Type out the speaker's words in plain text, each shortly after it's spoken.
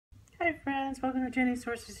Hi friends, welcome to Jenny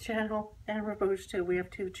Source's channel and Rose too. We have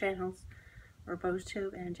two channels, Rose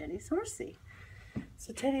too and Jenny Sourcey.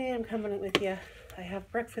 So today I'm coming with you. I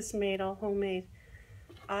have breakfast made, all homemade.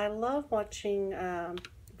 I love watching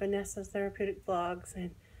Vanessa's therapeutic vlogs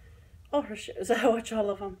and all her shows. I watch all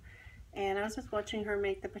of them. And I was just watching her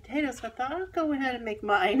make the potatoes, so I thought I'll go ahead and make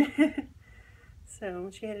mine.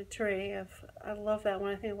 So she had a tray of, I love that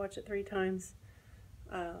one. I think I watched it 3 times.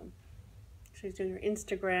 She was doing her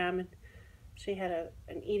Instagram and she had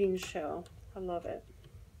an eating show. I love it.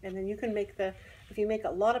 And then you can make if you make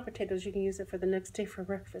a lot of potatoes, you can use it for the next day for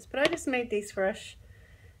breakfast. But I just made these fresh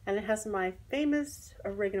and it has my famous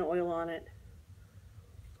oregano oil on it.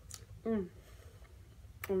 And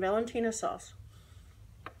Valentina sauce.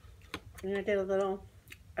 And I did a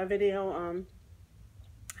video on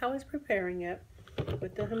how I was preparing it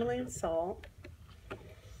with the Himalayan salt.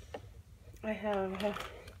 I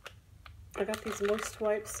got these moist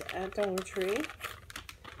wipes at Dollar Tree.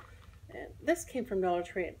 And this came from Dollar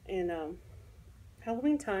Tree in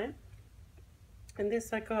Halloween time. And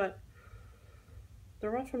this I got,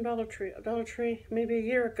 they're all from Dollar Tree maybe a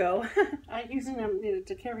year ago. I'm using them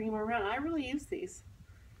to carry them around. I really use these.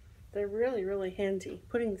 They're really, really handy.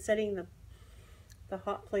 Setting the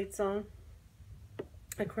hot plates on.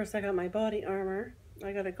 Of course, I got my body armor.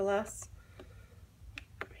 I got a glass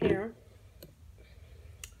here.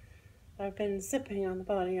 I've been sipping on the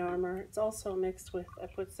body armor. It's also mixed with, I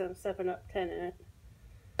put some 7-Up 10 in it.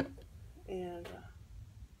 And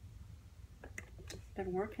it's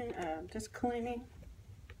been working, just cleaning.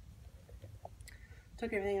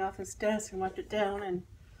 Took everything off his desk and wiped it down. And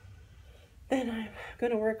then I'm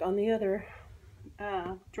going to work on the other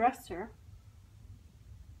dresser.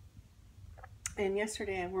 And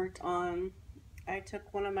yesterday I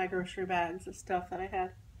took one of my grocery bags of stuff that I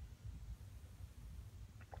had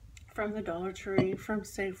from the Dollar Tree, from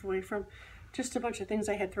Safeway, from just a bunch of things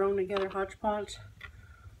I had thrown together, hodgepodge,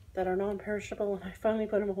 that are non-perishable, and I finally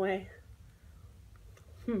put them away.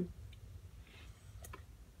 So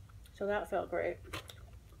that felt great.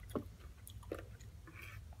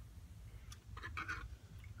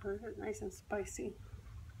 Oh, this is nice and spicy.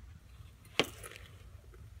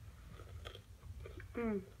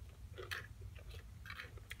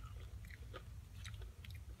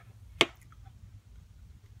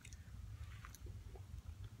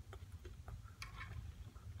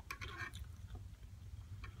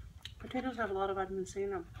 Potatoes have a lot of vitamin C in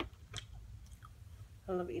them.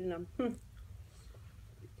 I love eating them.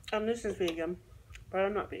 This is vegan, but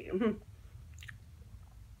I'm not vegan.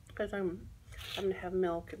 Because I'm gonna have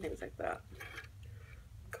milk and things like that.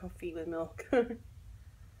 Coffee with milk.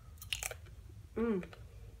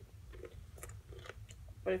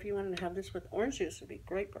 But if you wanted to have this with orange juice, it'd be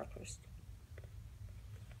great breakfast.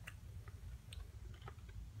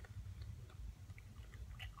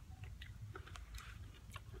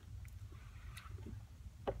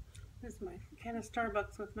 This is my can of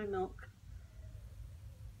Starbucks with my milk.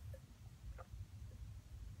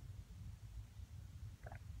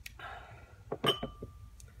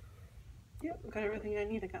 Yep, got everything I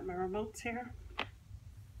need. I got my remotes here.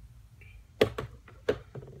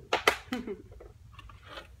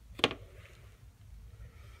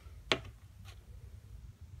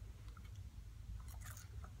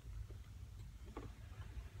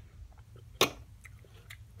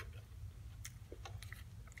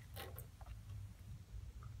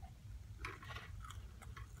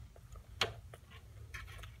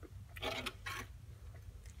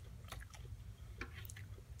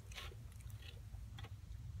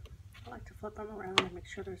 I like to flip them around and make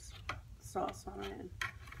sure there's sauce on it and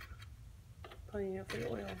plenty of the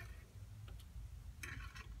oil.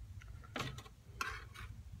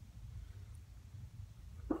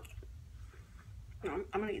 No,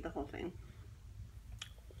 I'm gonna eat the whole thing.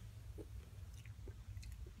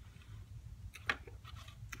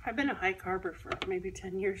 I've been a high carber for maybe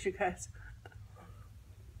 10 years, you guys.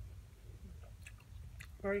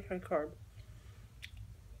 Very high carb.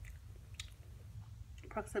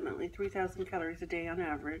 Approximately 3,000 calories a day on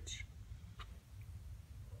average.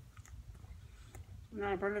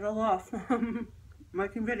 Now I burn it all off.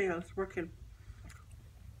 Making videos, working.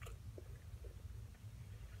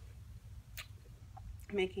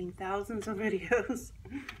 Making thousands of videos.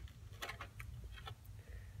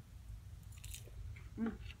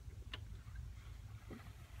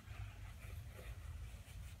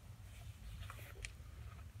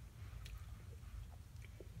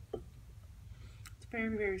 It's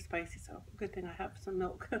very, very spicy, so good thing I have some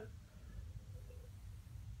milk.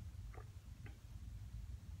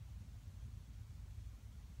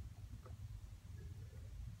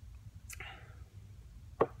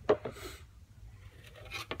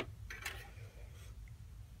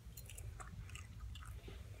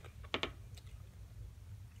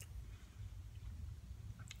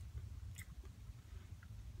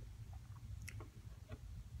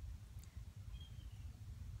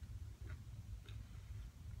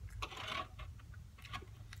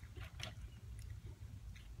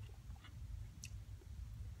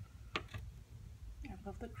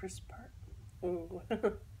 love the crisp part. Ooh.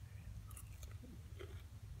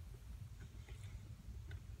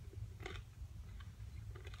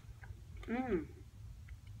 Mmm.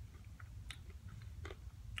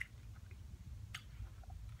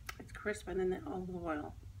 It's crisp, and then the olive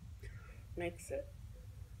oil makes it.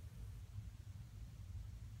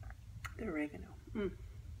 The oregano.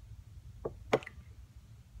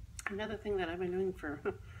 Another thing that I've been doing for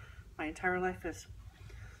my entire life is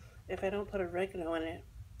if I don't put oregano in it,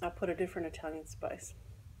 I'll put a different Italian spice.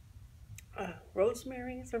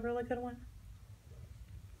 Rosemary is a really good one.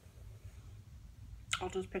 I'll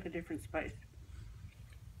just pick a different spice.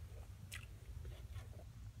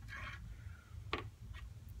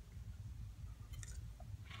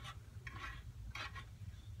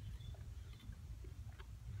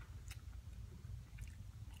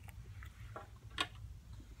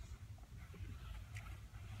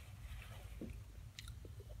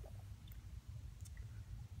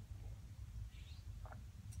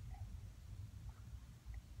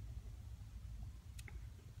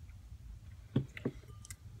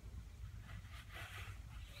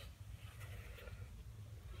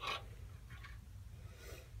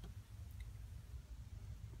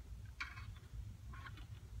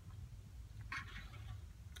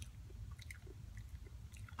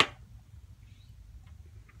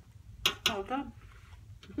 All done.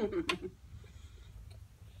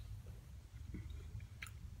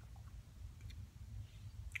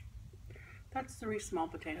 That's 3 small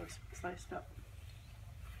potatoes sliced up.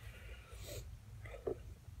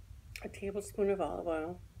 A tablespoon of olive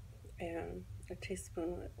oil and a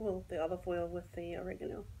teaspoon, well, the olive oil with the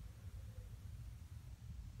oregano.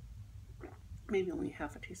 Maybe only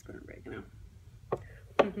half a teaspoon of oregano.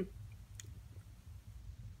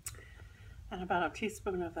 And about a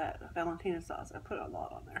teaspoon of that Valentina sauce. I put a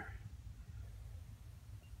lot on there.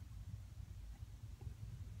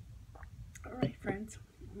 Alright friends,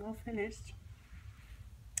 I'm all finished.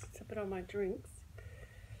 Sip it on my drinks.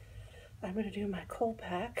 I'm going to do my cold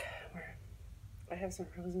pack where I have some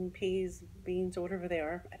frozen peas, beans, or whatever they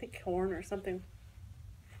are. I think corn or something.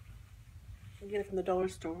 You get it from the dollar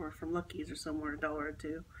store or from Lucky's or somewhere, $1 or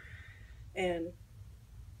 $2. And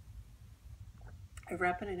I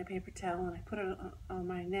wrap it in a paper towel and I put it on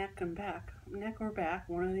my neck and back. Neck or back,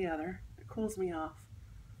 one or the other. It cools me off.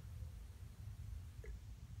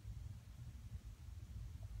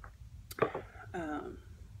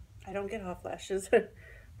 I don't get hot flashes,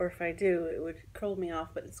 or if I do, it would cool me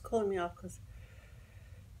off, but it's cooling me off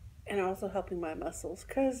and also helping my muscles,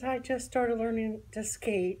 because I just started learning to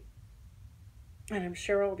skate, and I'm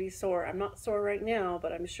sure I'll be sore. I'm not sore right now,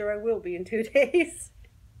 but I'm sure I will be in 2 days.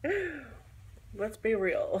 Let's be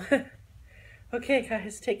real. Okay,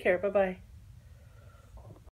 guys, take care. Bye-bye.